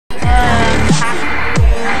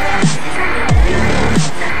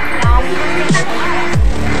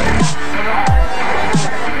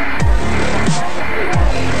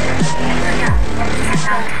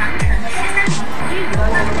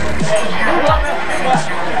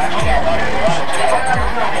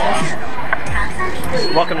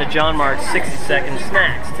John Mark's 60-second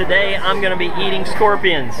snacks. Today I'm gonna be eating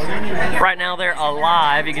scorpions. Right now they're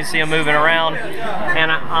alive. You can see them moving around,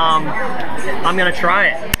 and I'm gonna try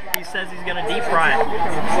it. He says he's gonna deep fry it.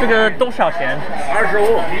 这个多少钱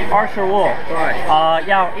？25。25。对。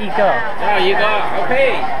要一个。要一个。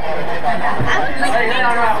OK。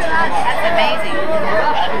That's amazing.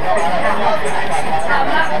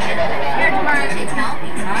 Here tomorrow.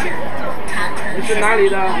 你是哪里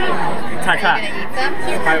的？菜菜。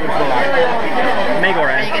猜不出来。美国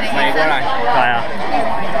人。美国人。对啊。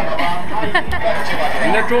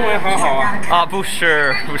你的中文很好啊。啊，不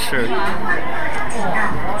是，不是。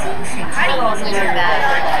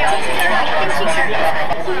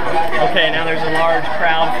 Okay, now there's a large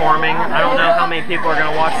crowd forming. I don't know how many people are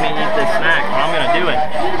going to watch me eat this snack, but I'm going to do it.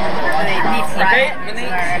 Okay.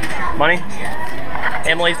 Money?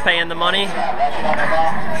 Emily's paying the money.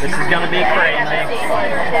 This is going to be crazy.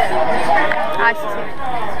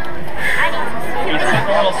 He's putting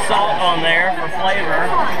a little salt on there for flavor.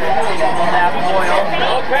 Half oil.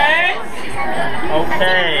 Okay.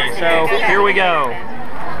 Okay, so here we go.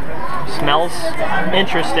 Smells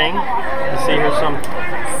interesting. Let's see, here's some.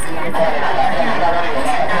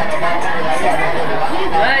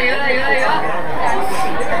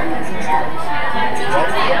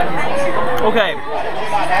 Okay,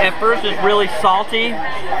 at first it's really salty,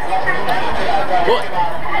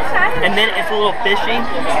 and then it's a little fishy,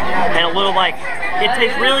 and a little like, it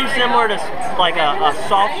tastes really similar to like a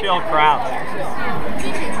soft shell crab.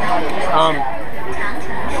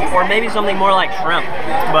 Or maybe something more like shrimp,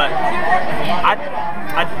 but I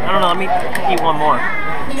don't know, let me eat one more.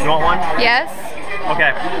 You want one? Yes.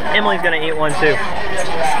 Okay, Emily's gonna eat one too.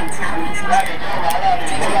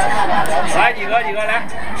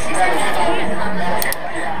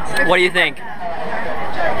 What do you think?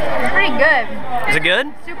 Pretty good. Is it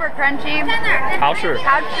good? Super crunchy. 好吃。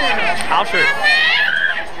好吃。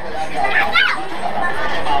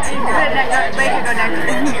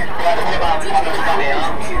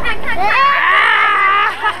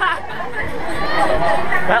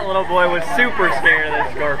 That little boy was super scared of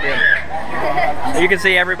this scorpion. You can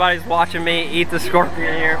see everybody's watching me eat the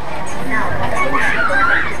scorpion here.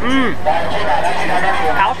 Mmm.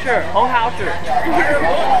 好吃，很好吃。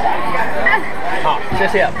好，谢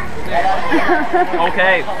谢。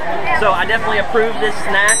Okay, so I definitely approve this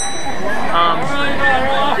snack.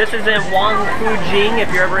 This is in Wangfujing.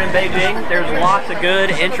 If you're ever in Beijing, there's lots of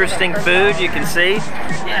good, interesting food you can see.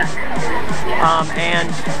 And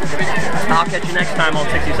I'll catch you next time on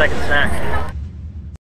 60 Second Snack.